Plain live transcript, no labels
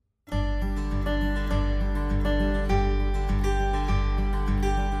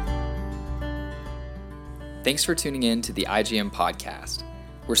Thanks for tuning in to the IGM podcast.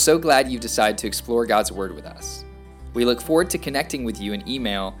 We're so glad you've decided to explore God's Word with us. We look forward to connecting with you in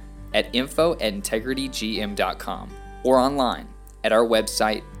email at info@integritygm.com or online at our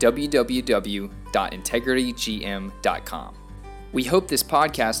website www.integritygm.com. We hope this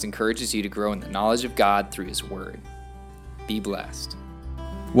podcast encourages you to grow in the knowledge of God through His Word. Be blessed.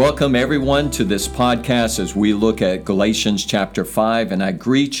 Welcome everyone to this podcast as we look at Galatians chapter 5, and I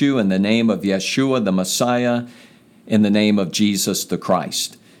greet you in the name of Yeshua the Messiah, in the name of Jesus the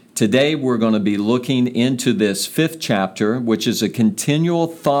Christ. Today we're going to be looking into this 5th chapter, which is a continual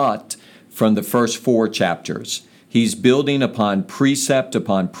thought from the first 4 chapters. He's building upon precept.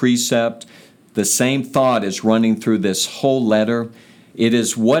 The same thought is running through this whole letter. It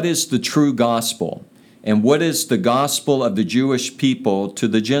is, what is the true gospel? And what is the gospel of the Jewish people to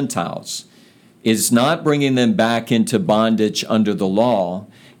the Gentiles? It's not bringing them back into bondage under the law.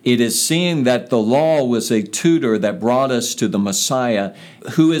 It is seeing that the law was a tutor that brought us to the Messiah,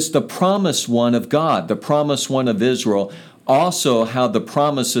 who is the promised one of God, the promised one of Israel. Also, how the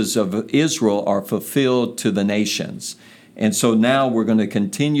promises of Israel are fulfilled to the nations. And so now we're going to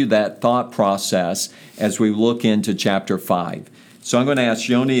continue that thought process as we look into chapter 5. So I'm going to ask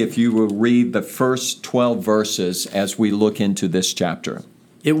Yoni if you will read the first 12 verses as we look into this chapter.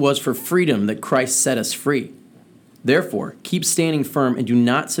 It was for freedom that Christ set us free. Therefore, keep standing firm and do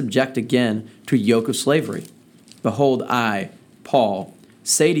not subject again to a yoke of slavery. Behold, I, Paul,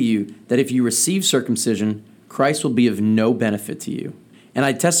 say to you that if you receive circumcision, Christ will be of no benefit to you. And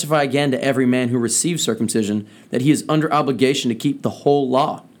I testify again to every man who receives circumcision that he is under obligation to keep the whole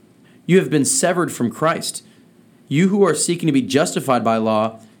law. You have been severed from Christ. You who are seeking to be justified by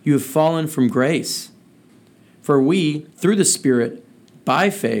law, you have fallen from grace. For we, through the Spirit, by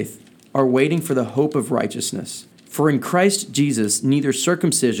faith, are waiting for the hope of righteousness. For in Christ Jesus, neither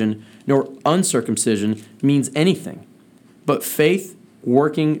circumcision nor uncircumcision means anything, but faith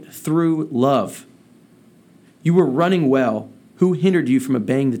working through love. You were running well. Who hindered you from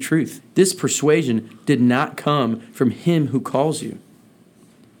obeying the truth? This persuasion did not come from him who calls you.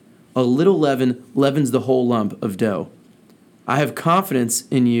 A little leaven leavens the whole lump of dough. I have confidence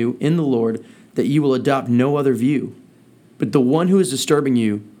in you, in the Lord, that you will adopt no other view. But the one who is disturbing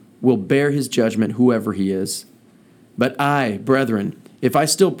you will bear his judgment, whoever he is. But I, brethren, if I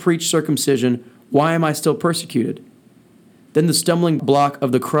still preach circumcision, why am I still persecuted? Then the stumbling block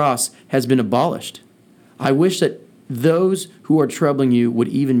of the cross has been abolished. I wish that those who are troubling you would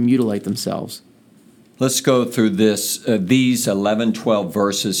even mutilate themselves. Let's go through these 11, 12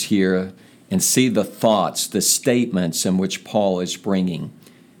 verses here and see the thoughts, the statements in which Paul is bringing.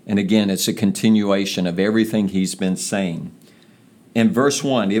 And again, it's a continuation of everything he's been saying. In verse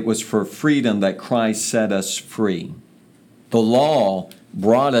 1, it was for freedom that Christ set us free. The law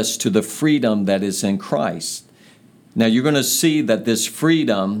brought us to the freedom that is in Christ. Now you're going to see that this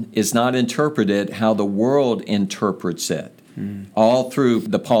freedom is not interpreted how the world interprets it, all through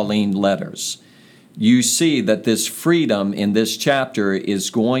the Pauline letters. You see that this freedom in this chapter is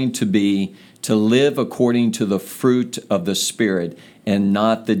going to be to live according to the fruit of the Spirit and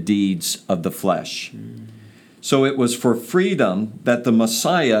not the deeds of the flesh. So it was for freedom that the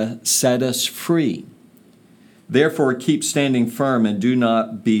Messiah set us free. Therefore, keep standing firm and do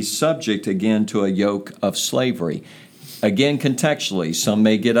not be subject again to a yoke of slavery. Again, contextually, some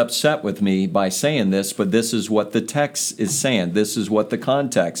may get upset with me by saying this, but this is what the text is saying. This is what the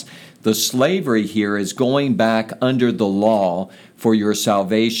context. The slavery here is going back under the law for your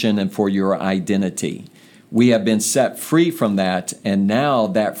salvation and for your identity. We have been set free from that, and now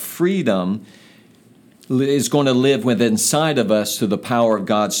that freedom is going to live within inside of us through the power of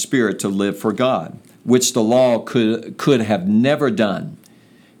God's Spirit to live for God, which the law could have never done.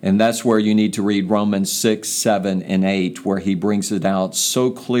 And that's where you need to read Romans 6, 7, and 8, where he brings it out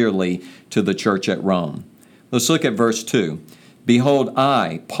so clearly to the church at Rome. Let's look at verse 2. Behold,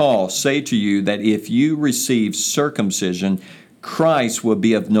 I, Paul, say to you that if you receive circumcision, Christ will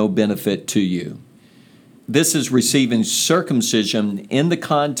be of no benefit to you. This is receiving circumcision in the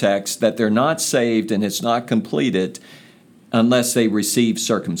context that they're not saved and it's not completed unless they receive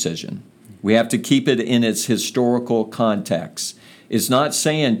circumcision. We have to keep it in its historical context. It's not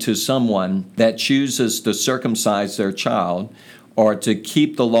saying to someone that chooses to circumcise their child or to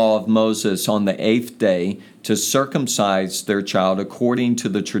keep the law of Moses on the 8th day to circumcise their child according to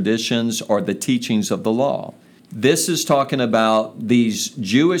the traditions or the teachings of the law. This is talking about these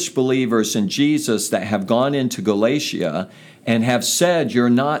Jewish believers in Jesus that have gone into Galatia and have said you're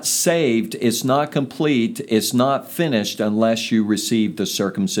not saved, it's not complete, it's not finished unless you receive the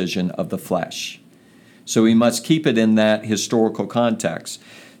circumcision of the flesh. So we must keep it in that historical context.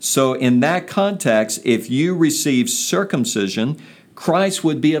 So in that context, if you receive circumcision, Christ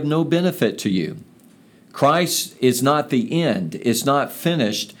would be of no benefit to you. Christ is not the end. It's not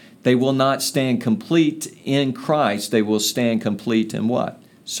finished. They will not stand complete in Christ. They will stand complete in what?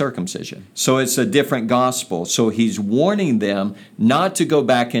 Circumcision. So it's a different gospel. So he's warning them not to go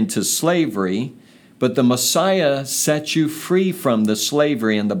back into slavery, but the Messiah sets you free from the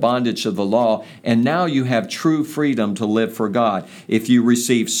slavery and the bondage of the law, and now you have true freedom to live for God. If you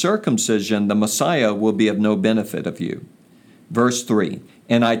receive circumcision, the Messiah will be of no benefit of you. Verse 3,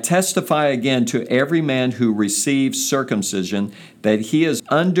 and I testify again to every man who receives circumcision that he is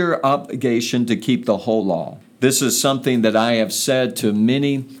under obligation to keep the whole law. This is something that I have said to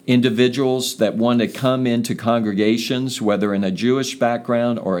many individuals that want to come into congregations, whether in a Jewish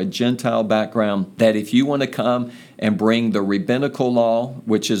background or a Gentile background, that if you want to come and bring the rabbinical law,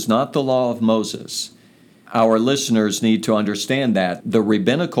 which is not the law of Moses, our listeners need to understand that the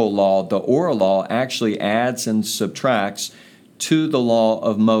rabbinical law, the oral law, actually adds and subtracts to the law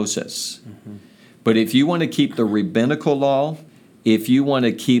of Moses. Mm-hmm. But if you want to keep the rabbinical law, if you want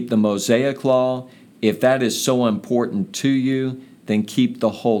to keep the Mosaic law, if that is so important to you, then keep the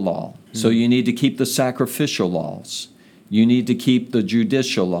whole law. Mm-hmm. So you need to keep the sacrificial laws. You need to keep the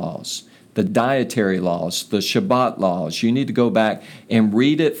judicial laws, the dietary laws, the Shabbat laws. You need to go back and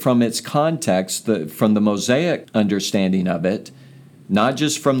read it from its context, from the Mosaic understanding of it, not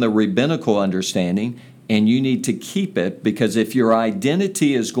just from the rabbinical understanding, and you need to keep it, because if your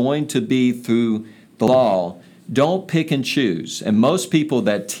identity is going to be through the law, don't pick and choose. And most people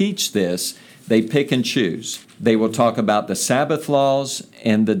that teach this, they pick and choose. They will talk about the Sabbath laws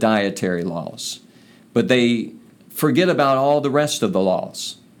and the dietary laws, but they forget about all the rest of the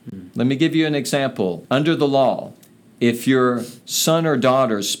laws. Let me give you an example. Under the law, if your son or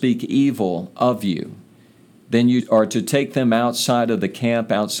daughter speak evil of you, then you are to take them outside of the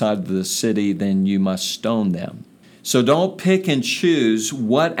camp, outside of the city, then you must stone them. So don't pick and choose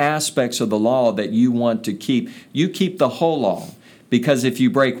what aspects of the law that you want to keep. You keep the whole law, because if you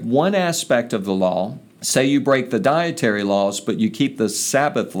break one aspect of the law, say you break the dietary laws, but you keep the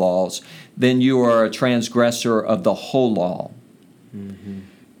Sabbath laws, then you are a transgressor of the whole law. Mm-hmm.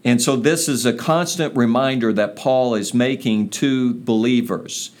 And so this is a constant reminder that Paul is making to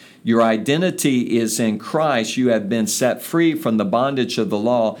believers. Your identity is in Christ. You have been set free from the bondage of the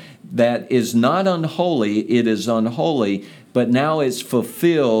law that is not unholy. It is unholy, but now it's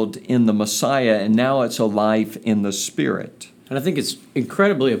fulfilled in the Messiah, and now it's a life in the Spirit. And I think it's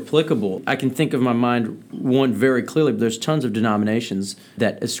incredibly applicable. I can think of my mind one very clearly, but there's tons of denominations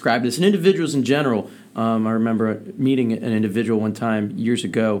that ascribe this, and individuals in general. I remember meeting an individual one time years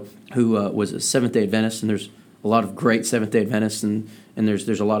ago who was a Seventh-day Adventist, and there's a lot of great Seventh-day Adventists, and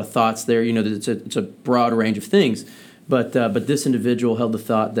there's a lot of thoughts there. You know, it's a broad range of things. But this individual held the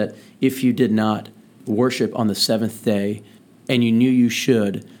thought that if you did not worship on the seventh day and you knew you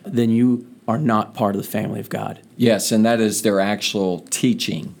should, then you are not part of the family of God. Yes, and that is their actual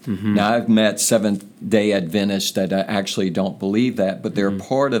teaching. Mm-hmm. Now, I've met Seventh-day Adventists that actually don't believe that, but they're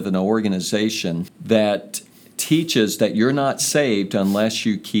part of an organization that teaches that you're not saved unless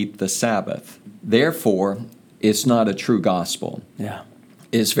you keep the Sabbath. Therefore, it's not a true gospel. Yeah.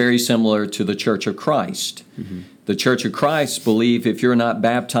 It's very similar to the Church of Christ. Mm-hmm. The Church of Christ believe if you're not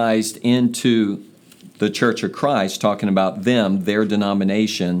baptized into the Church of Christ, talking about them, their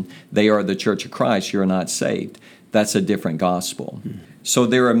denomination, they are the Church of Christ, you're not saved. That's a different gospel. Mm-hmm. So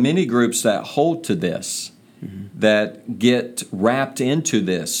there are many groups that hold to this, that get wrapped into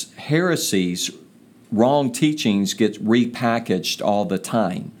this. Heresies, wrong teachings get repackaged all the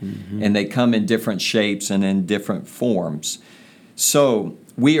time, and they come in different shapes and in different forms. So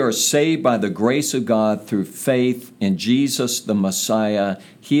we are saved by the grace of God through faith in Jesus the Messiah.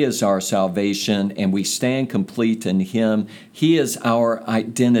 He is our salvation, and we stand complete in Him. He is our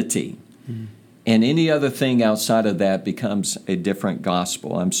identity. And any other thing outside of that becomes a different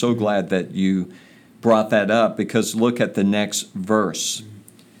gospel. I'm so glad that you brought that up, because look at the next verse.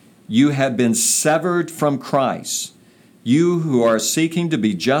 You have been severed from Christ. You who are seeking to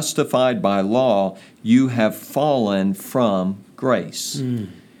be justified by law, you have fallen from grace.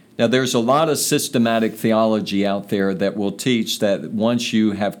 Now, there's a lot of systematic theology out there that will teach that once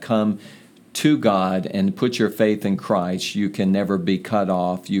you have come to God and put your faith in Christ, you can never be cut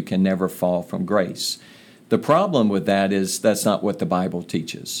off, you can never fall from grace. The problem with that is that's not what the Bible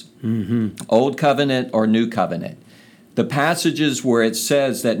teaches. Old covenant or new covenant. The passages where it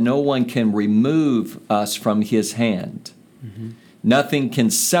says that no one can remove us from His hand, Nothing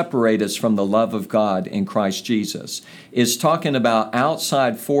can separate us from the love of God in Christ Jesus. It's talking about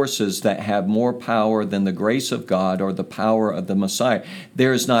outside forces that have more power than the grace of God or the power of the Messiah.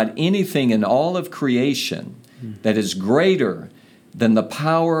 There is not anything in all of creation that is greater than the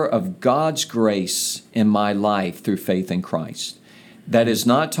power of God's grace in my life through faith in Christ. That is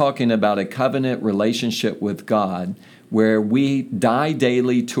not talking about a covenant relationship with God where we die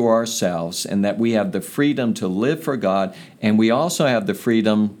daily to ourselves and that we have the freedom to live for God, and we also have the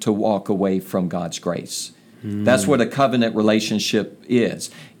freedom to walk away from God's grace. That's what a covenant relationship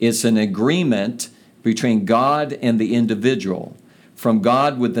is. It's an agreement between God and the individual, from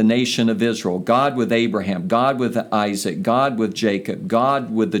God with the nation of Israel, God with Abraham, God with Isaac, God with Jacob,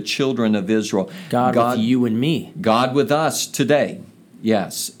 God with the children of Israel. God with you and me. God with us today.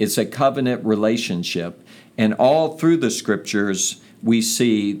 Yes, it's a covenant relationship. And all through the Scriptures, we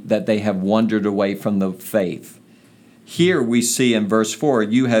see that they have wandered away from the faith. Here we see in verse 4,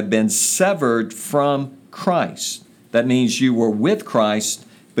 you have been severed from Christ. That means you were with Christ,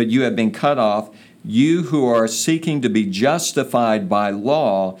 but you have been cut off. You who are seeking to be justified by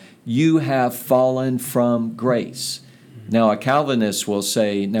law, you have fallen from grace. Now, a Calvinist will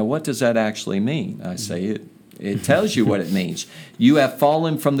say, now what does that actually mean? I say, it tells you what it means. You have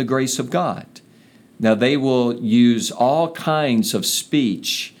fallen from the grace of God. Now, they will use all kinds of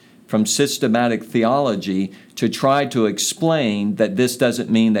speech from systematic theology to try to explain that this doesn't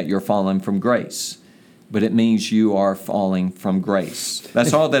mean that you're falling from grace, but it means you are falling from grace.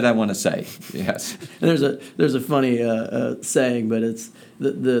 That's all that I want to say. Yes. There's a funny saying, but it's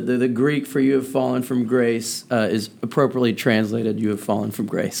the Greek for "you have fallen from grace" is appropriately translated "you have fallen from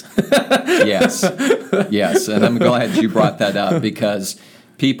grace." Yes, and I'm glad you brought that up because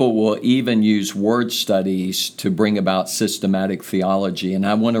people will even use word studies to bring about systematic theology. And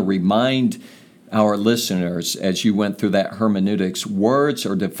I want to remind our listeners, as you went through that hermeneutics, words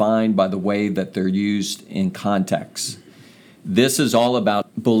are defined by the way that they're used in context. This is all about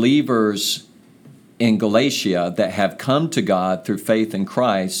believers in Galatia that have come to God through faith in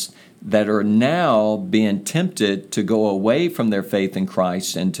Christ that are now being tempted to go away from their faith in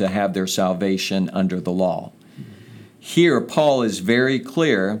Christ and to have their salvation under the law. Here, Paul is very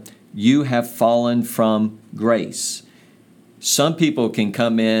clear, you have fallen from grace. Some people can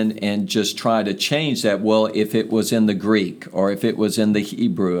come in and just try to change that. Well, if it was in the Greek or if it was in the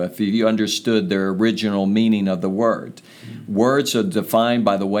Hebrew, if you understood their original meaning of the word. Words are defined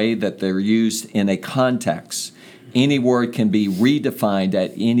by the way that they're used in a context. Any word can be redefined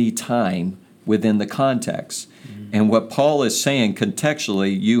at any time within the context. And what Paul is saying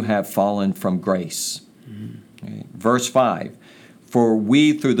contextually, you have fallen from grace. Okay. Verse 5, for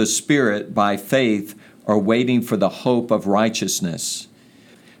we through the Spirit by faith are waiting for the hope of righteousness.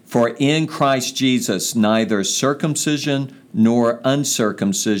 For in Christ Jesus neither circumcision nor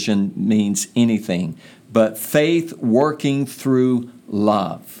uncircumcision means anything, but faith working through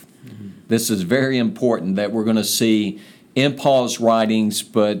love. This is very important that we're going to see in Paul's writings,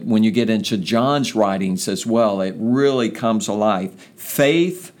 but when you get into John's writings as well, it really comes alive.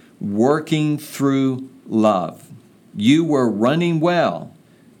 Faith working through love. You were running well.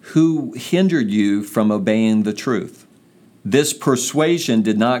 Who hindered you from obeying the truth? This persuasion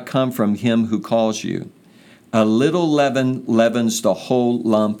did not come from him who calls you. A little leaven leavens the whole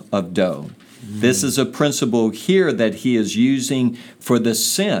lump of dough. This is a principle here that he is using for the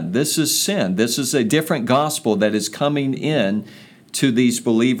sin. This is sin. This is a different gospel that is coming in to these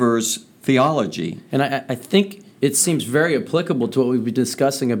believers' theology. And I think it seems very applicable to what we've been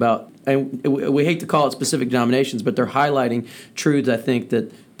discussing about, and we hate to call it specific denominations, but they're highlighting truths, I think,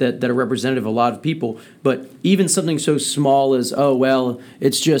 that are representative of a lot of people. But even something so small as, oh, well,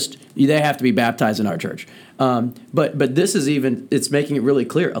 it's just, they have to be baptized in our church. But this is even, it's making it really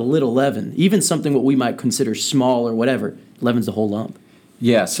clear, a little leaven, even something what we might consider small or whatever, leavens the whole lump.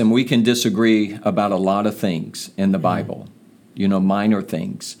 Yes, and we can disagree about a lot of things in the Bible, minor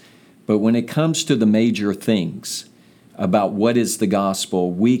things. But when it comes to the major things about what is the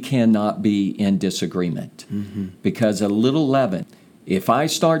gospel, we cannot be in disagreement. Because a little leaven, if I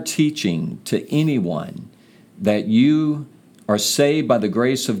start teaching to anyone that you are saved by the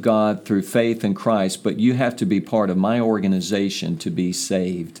grace of God through faith in Christ, but you have to be part of my organization to be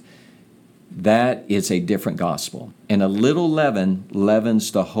saved, that is a different gospel. And a little leaven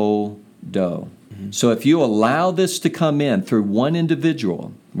leavens the whole dough. So if you allow this to come in through one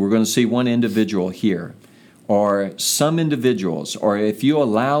individual, we're going to see one individual here, or some individuals, or if you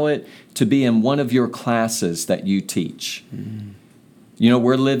allow it to be in one of your classes that you teach.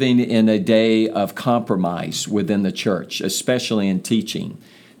 We're living in a day of compromise within the church, especially in teaching.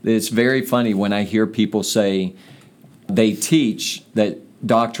 It's very funny when I hear people say, they teach that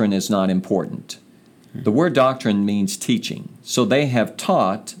doctrine is not important. The word doctrine means teaching. So they have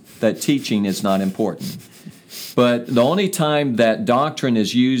taught that teaching is not important. But the only time that doctrine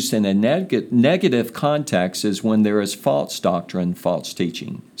is used in a negative context is when there is false doctrine, false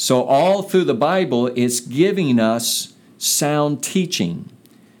teaching. So all through the Bible, it's giving us sound teaching.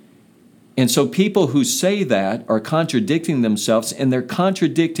 And so people who say that are contradicting themselves, and they're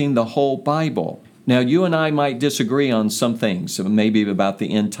contradicting the whole Bible. Now, you and I might disagree on some things, maybe about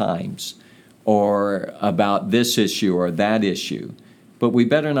the end times, or about this issue or that issue. But we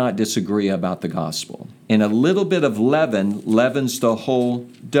better not disagree about the gospel. And a little bit of leaven leavens the whole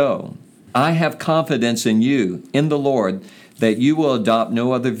dough. I have confidence in you, in the Lord, that you will adopt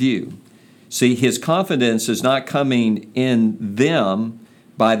no other view. See, his confidence is not coming in them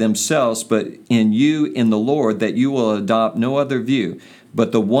by themselves, but in you, in the Lord, that you will adopt no other view.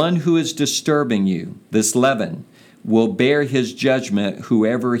 But the one who is disturbing you, this leaven, will bear his judgment,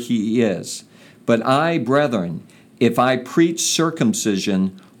 whoever he is. But I, brethren, if I preach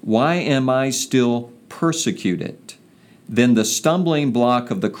circumcision, why am I still persecuted? Then the stumbling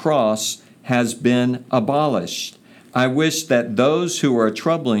block of the cross has been abolished. I wish that those who are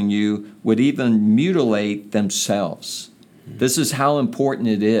troubling you would even mutilate themselves. This is how important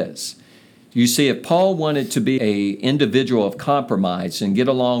it is. You see, if Paul wanted to be an individual of compromise and get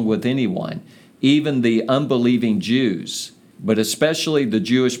along with anyone, even the unbelieving Jews, but especially the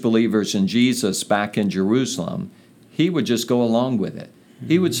Jewish believers in Jesus back in Jerusalem, he would just go along with it.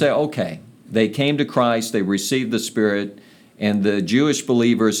 He would say, okay, they came to Christ, they received the Spirit, and the Jewish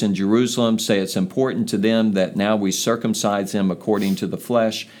believers in Jerusalem say it's important to them that now we circumcise them according to the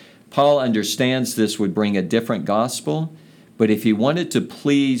flesh. Paul understands this would bring a different gospel, but if he wanted to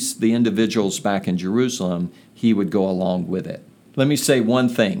please the individuals back in Jerusalem, he would go along with it. Let me say one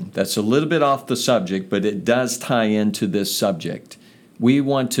thing that's a little bit off the subject, but it does tie into this subject. We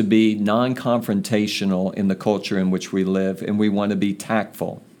want to be non-confrontational in the culture in which we live, and we want to be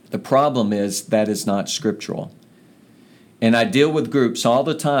tactful. The problem is that is not scriptural. And I deal with groups all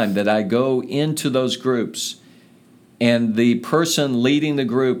the time that I go into those groups, and the person leading the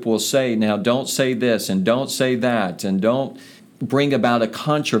group will say, now don't say this and don't say that and don't bring about a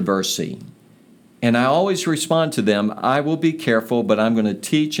controversy. And I always respond to them, I will be careful, but I'm going to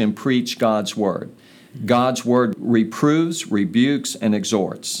teach and preach God's word. God's word reproves, rebukes, and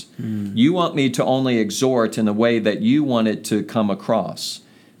exhorts. You want me to only exhort in the way that you want it to come across,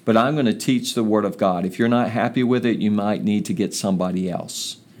 but I'm going to teach the word of God. If you're not happy with it, you might need to get somebody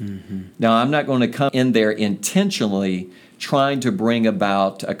else. Now, I'm not going to come in there intentionally trying to bring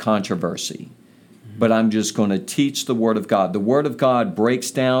about a controversy, but I'm just going to teach the word of God. The word of God breaks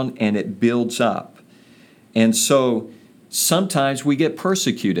down and it builds up. And so sometimes we get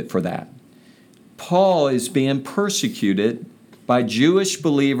persecuted for that. Paul is being persecuted by Jewish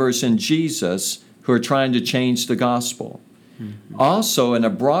believers in Jesus who are trying to change the gospel. Also, in a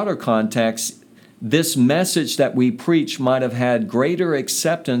broader context, this message that we preach might have had greater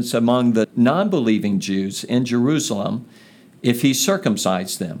acceptance among the non-believing Jews in Jerusalem if he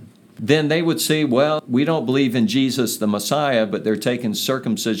circumcised them. Then they would say, well, we don't believe in Jesus the Messiah, but they're taking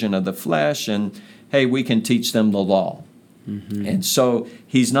circumcision of the flesh, and hey, we can teach them the law. And so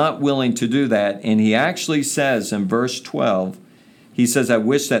he's not willing to do that. And he actually says in verse 12, he says, I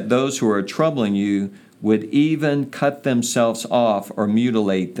wish that those who are troubling you would even cut themselves off or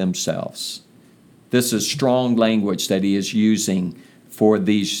mutilate themselves. This is strong language that he is using for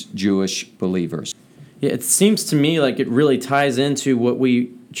these Jewish believers. Yeah, it seems to me like it really ties into what we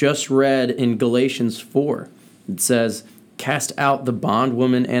just read in Galatians 4. It says, cast out the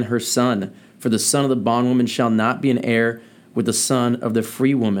bondwoman and her son, for the son of the bondwoman shall not be an heir with the son of the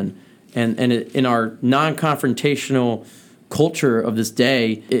free woman. And in our non-confrontational culture of this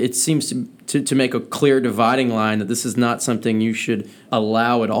day, it seems to make a clear dividing line that this is not something you should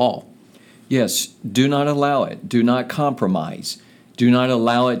allow at all. Yes, do not allow it. Do not compromise. Do not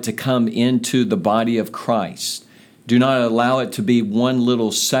allow it to come into the body of Christ. Do not allow it to be one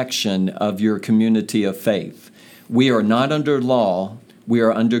little section of your community of faith. We are not under law. We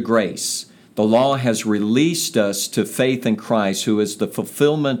are under grace. The law has released us to faith in Christ, who is the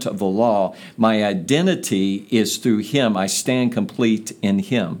fulfillment of the law. My identity is through him. I stand complete in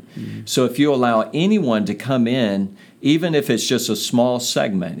him. So if you allow anyone to come in, even if it's just a small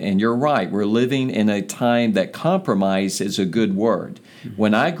segment, and you're right, we're living in a time that compromise is a good word.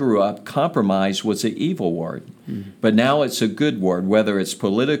 When I grew up, compromise was an evil word. But now it's a good word, whether it's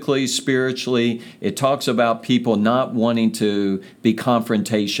politically, spiritually. It talks about people not wanting to be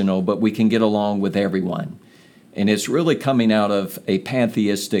confrontational, but we can get along with everyone. And it's really coming out of a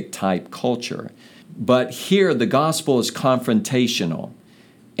pantheistic type culture. But here the gospel is confrontational,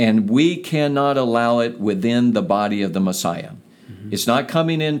 and we cannot allow it within the body of the Messiah. It's not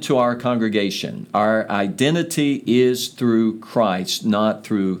coming into our congregation. Our identity is through Christ, not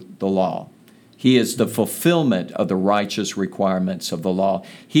through the law. He is the fulfillment of the righteous requirements of the law.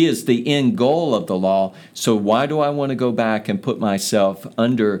 He is the end goal of the law. So why do I want to go back and put myself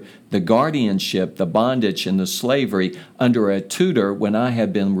under the guardianship, the bondage, and the slavery under a tutor when I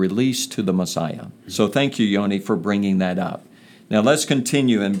have been released to the Messiah? So thank you, Yoni, for bringing that up. Now let's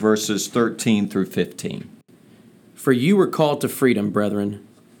continue in verses 13 through 15. For you were called to freedom, brethren.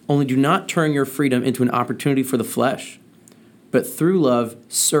 Only do not turn your freedom into an opportunity for the flesh, but through love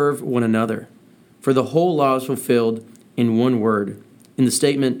serve one another. For the whole law is fulfilled in one word, in the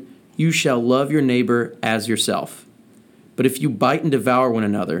statement, you shall love your neighbor as yourself. But if you bite and devour one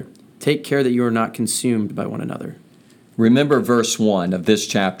another, take care that you are not consumed by one another. Remember verse 1 of this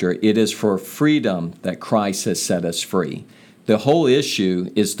chapter. It is for freedom that Christ has set us free. The whole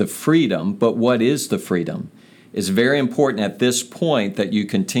issue is the freedom, but what is the freedom? It's very important at this point that you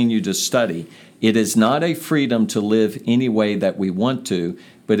continue to study. It is not a freedom to live any way that we want to,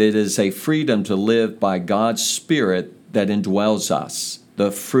 but it is a freedom to live by God's Spirit that indwells us, the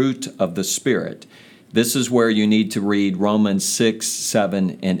fruit of the Spirit. This is where you need to read Romans 6,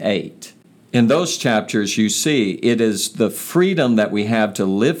 7, and 8. In those chapters, you see it is the freedom that we have to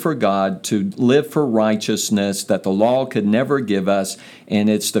live for God, to live for righteousness that the law could never give us, and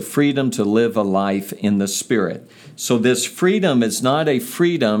it's the freedom to live a life in the Spirit. So this freedom is not a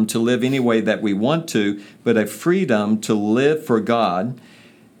freedom to live any way that we want to, but a freedom to live for God.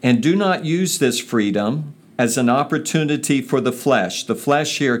 And do not use this freedom as an opportunity for the flesh. The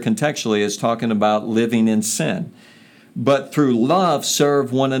flesh here contextually is talking about living in sin. But through love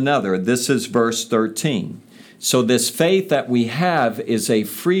serve one another. This is verse 13. So this faith that we have is a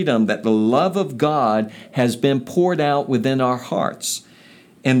freedom that the love of God has been poured out within our hearts.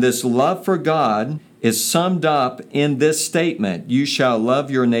 And this love for God is summed up in this statement, you shall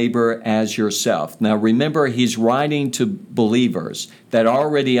love your neighbor as yourself. Now remember, he's writing to believers that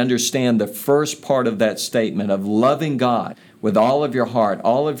already understand the first part of that statement of loving God with all of your heart,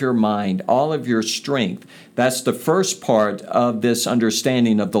 all of your mind, all of your strength. That's the first part of this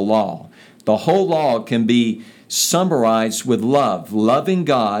understanding of the law. The whole law can be summarized with love, loving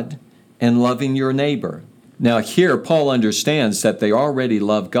God and loving your neighbor. Now here, Paul understands that they already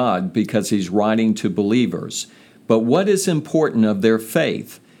love God because he's writing to believers. But what is important of their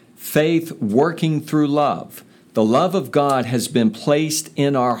faith? Faith working through love. The love of God has been placed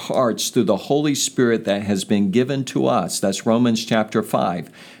in our hearts through the Holy Spirit that has been given to us. That's Romans chapter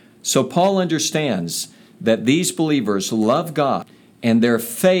 5. So Paul understands that these believers love God and their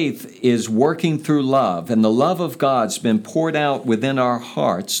faith is working through love. And the love of God's been poured out within our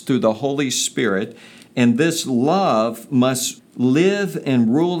hearts through the Holy Spirit. And this love must live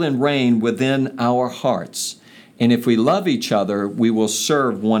and rule and reign within our hearts. And if we love each other, we will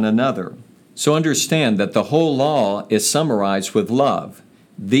serve one another. So understand that the whole law is summarized with love.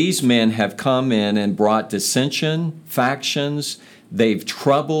 These men have come in and brought dissension, factions. They've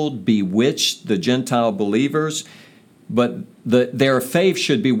troubled, bewitched the Gentile believers. But their faith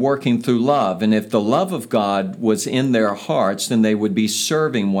should be working through love. And if the love of God was in their hearts, then they would be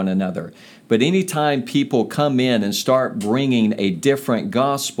serving one another. But anytime people come in and start bringing a different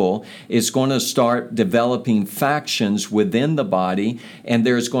gospel, it's going to start developing factions within the body, and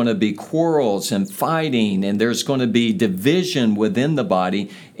there's going to be quarrels and fighting, and there's going to be division within the body.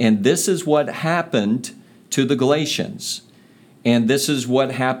 And this is what happened to the Galatians. And this is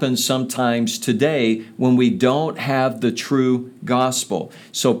what happens sometimes today when we don't have the true gospel.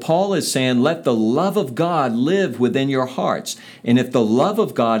 So Paul is saying, let the love of God live within your hearts. And if the love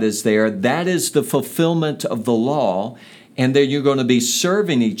of God is there, that is the fulfillment of the law. And then you're going to be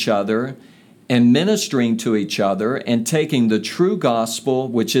serving each other and ministering to each other and taking the true gospel,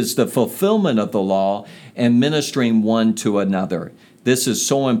 which is the fulfillment of the law, and ministering one to another. This is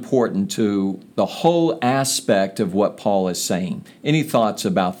so important to the whole aspect of what Paul is saying. Any thoughts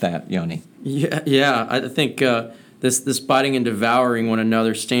about that, Yoni? Yeah. I think this biting and devouring one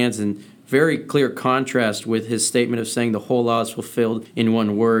another stands in very clear contrast with his statement of saying the whole law is fulfilled in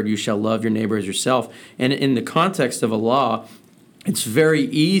one word, you shall love your neighbor as yourself. And in the context of a law, it's very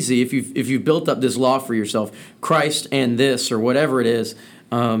easy, if you've built up this law for yourself, Christ and this or whatever it is,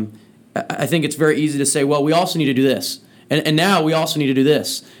 I think it's very easy to say, well, we also need to do this. And now we also need to do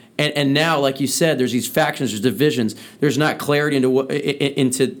this. And now, like you said, there's these factions, there's divisions. There's not clarity into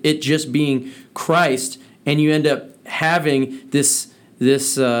it just being Christ, and you end up having this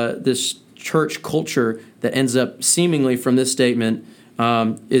church culture that ends up seemingly from this statement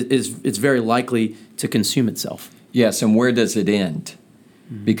it's very likely to consume itself. Yes, and where does it end?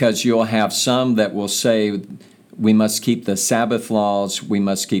 Because you'll have some that will say, we must keep the Sabbath laws, we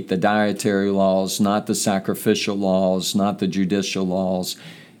must keep the dietary laws, not the sacrificial laws, not the judicial laws,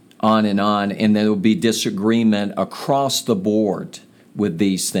 on, and there will be disagreement across the board with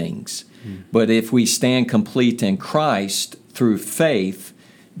these things. But if we stand complete in Christ through faith,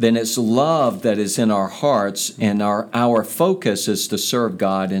 then it's love that is in our hearts, and our focus is to serve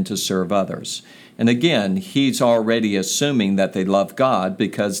God and to serve others. And again, he's already assuming that they love God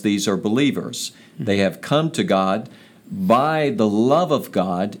because these are believers. They have come to God by the love of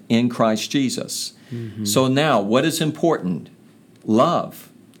God in Christ Jesus. So now, what is important? Love.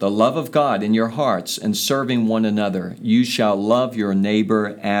 The love of God in your hearts and serving one another. You shall love your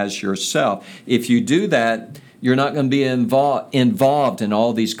neighbor as yourself. If you do that, you're not going to be involved in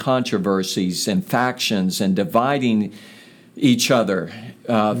all these controversies and factions and dividing each other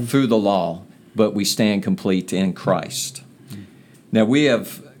through the law, but we stand complete in Christ. Now, we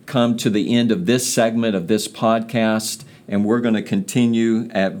have come to the end of this segment of this podcast, and we're going to continue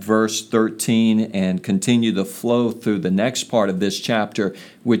at verse 13 and continue the flow through the next part of this chapter,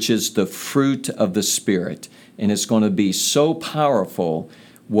 which is the fruit of the Spirit. And it's going to be so powerful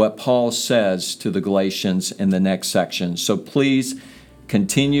what Paul says to the Galatians in the next section. So please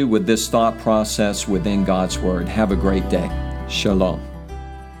continue with this thought process within God's Word. Have a great day. Shalom.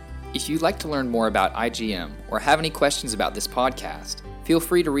 If you'd like to learn more about IGM or have any questions about this podcast, feel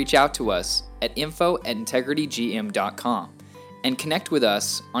free to reach out to us at info@integritygm.com and connect with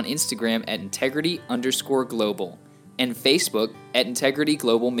us on Instagram at integrity_global and Facebook at Integrity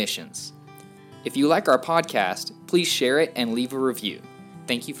Global Missions. If you like our podcast, please share it and leave a review.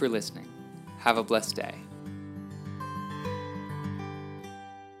 Thank you for listening. Have a blessed day.